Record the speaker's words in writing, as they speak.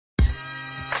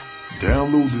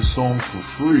Download the song for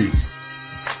free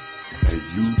at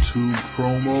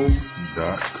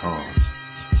youtubepromo.com.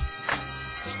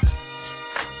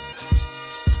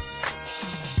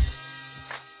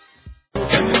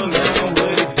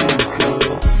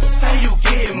 Say you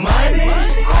get money, I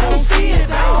don't see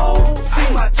it all. See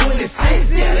my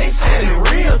 26, yeah, they standing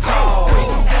real tall.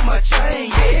 And my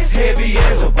chain, yeah, it's heavy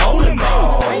as a bowling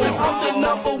ball. I'm the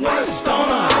 #1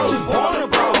 stoner, I was born to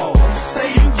brawl.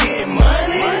 Say you get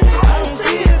money, I don't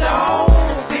see it all.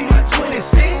 See my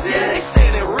 26, yeah, they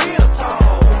standing real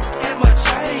tall. And my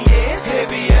chain, yeah, it's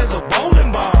heavy as a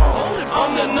bowling ball.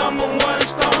 I'm the #1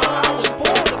 stoner, I was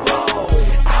born to ball.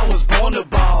 I was born to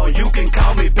ball, you can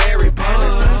call me Barry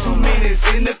Bonds. 2 minutes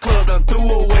in the club, done threw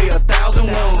away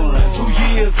 1,000 ones. 2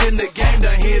 years in the game,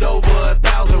 done hit over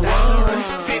 1,000 runs.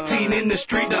 15 in the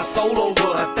street, done sold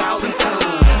over 1,000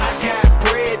 tons. I got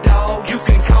bread, dog, you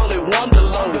can call it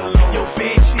Wonderlow. Your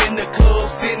bitch in the club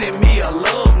sending me a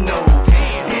love note.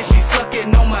 And she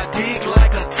sucking on my dick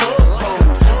like a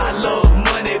tugboat. I love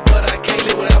money, but I can't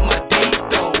live without my dick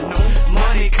though.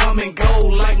 Money come and go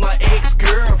like my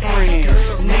ex-girlfriend.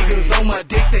 Niggas on my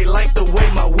dick, they like the way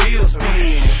my wheels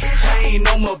spin. Chain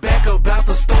on my back, about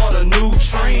to start a new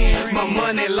trend. My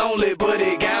money lonely, but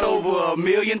it got over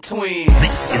 1,000,000 twins.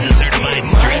 This is a certified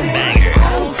street banger. I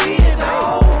don't see it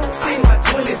all. See my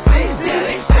 26, yeah,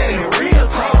 they standing real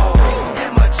tall.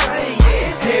 And my chain, yeah,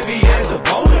 it's heavy as a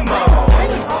bowling ball. I'm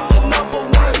the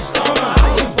 #1 stoner, I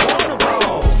was born to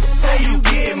brawl. Say you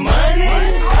get money, I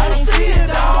don't see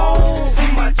it all. See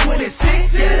my 26,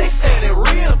 yeah, they standing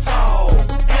real tall.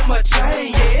 And my chain,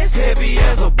 yeah, it's heavy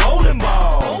as a bowling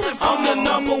ball. I'm the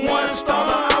 #1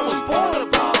 stoner, I was born to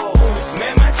brawl.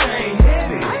 Man, my chain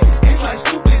heavy, it's like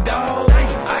stupid dog.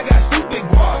 I got stupid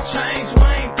guap, chain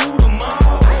swing through the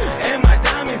mall. And my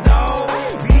diamonds, dog,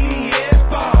 BDS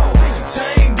ball.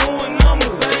 Chain doing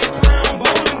numbers, ain't round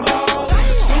bowling ball.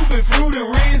 Stupid fruity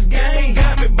wrist gang,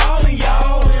 got me ballin',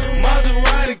 y'all.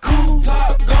 Maserati coupe,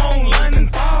 top gone, London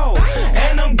fall.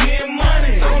 And I'm getting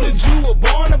money, so the Jew was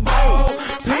born to ball.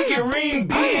 Pinky ring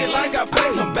big like I play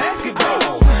some basketball.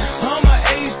 I'm a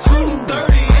age 2,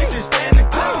 30 inches standing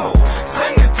tall.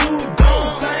 72 dome,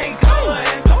 same color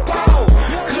as the pole.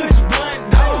 Kush blunt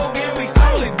dog, and we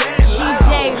call it that loud.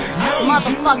 DJ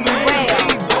motherfucking Rail.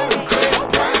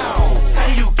 Say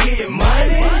you get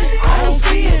money, I don't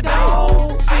see it all.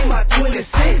 See my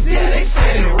 26, yeah, they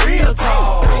standing real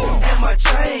tall. And my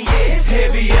chain, yeah, it's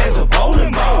heavy as a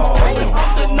bowling ball.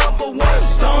 I'm the #1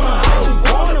 stoner, I was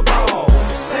born to brawl.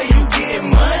 Say you get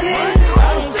money, I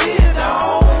don't see it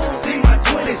all. See my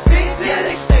 26, yeah,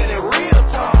 they standing real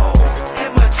tall.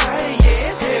 And my chain, yeah,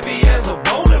 it's heavy as a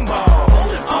bowling ball.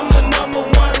 I'm the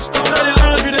 #1 stoner.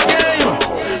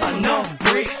 Enough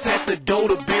bricks at the door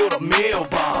to build a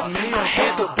mailbox. I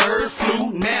had the bird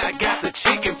flu, now I got the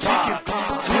chicken pox.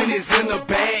 20s in the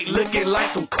bag, looking like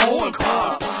some corn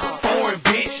pops. Foreign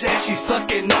bitch that she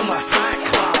sucking on my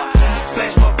cyclops.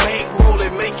 Flash my bankroll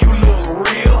and make you look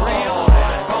real hard.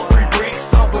 Bought 3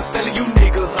 bricks off, but selling you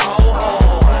niggas all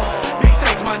hard. Big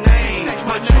stacks my name,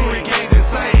 my jewelry game's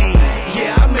insane.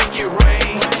 Yeah, I make it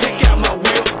rain, check out my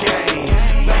whip game.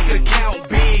 Bank account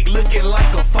big, looking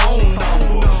like a phone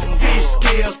number. Fish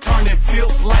scales turning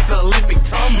flips like an Olympic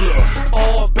tumbler.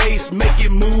 All base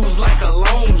making moves like a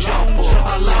long jumper.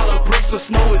 A lot of bricks of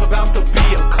snow is about to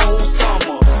be a cold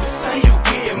summer. Say you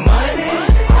get money,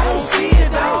 I don't see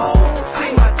it all.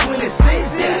 See my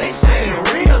 26, yeah, they standing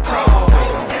real tall.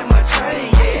 And my chain,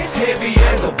 yeah, it's heavy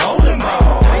as a bowling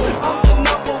ball. I'm the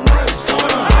 #1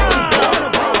 stoner, I was born to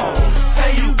brawl. Say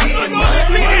you get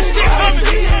money, I don't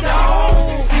see it all.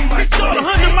 See my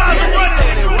 26, yeah, they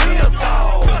standing real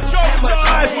tall. And my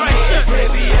chain, yeah, it's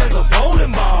heavy as a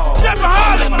bowling ball.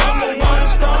 I'm the #1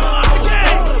 stoner, I was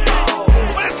born to brawl.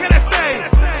 What can I say?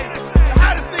 The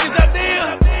hottest niggas up there,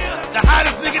 the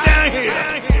hottest nigga down here.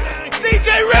 DJ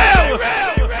Rail!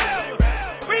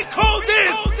 We call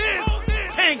this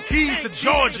Tenkeys To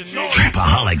Georgia, nigga.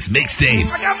 Trapaholics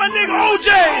mixtapes. I got my nigga OJ.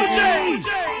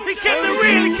 He kept it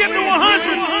real, he kept it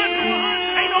 100.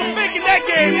 Ain't no faking that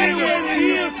game, nigga.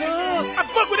 I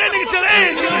fuck with that nigga till the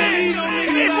end, nigga.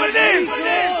 It is what it is.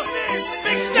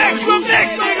 Big stacks from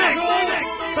next, nigga.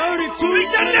 32. We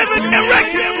shall never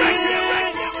erect him.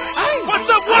 What's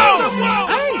up, Whoa?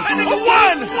 That nigga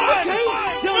 1.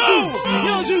 2.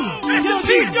 Yo, Jew.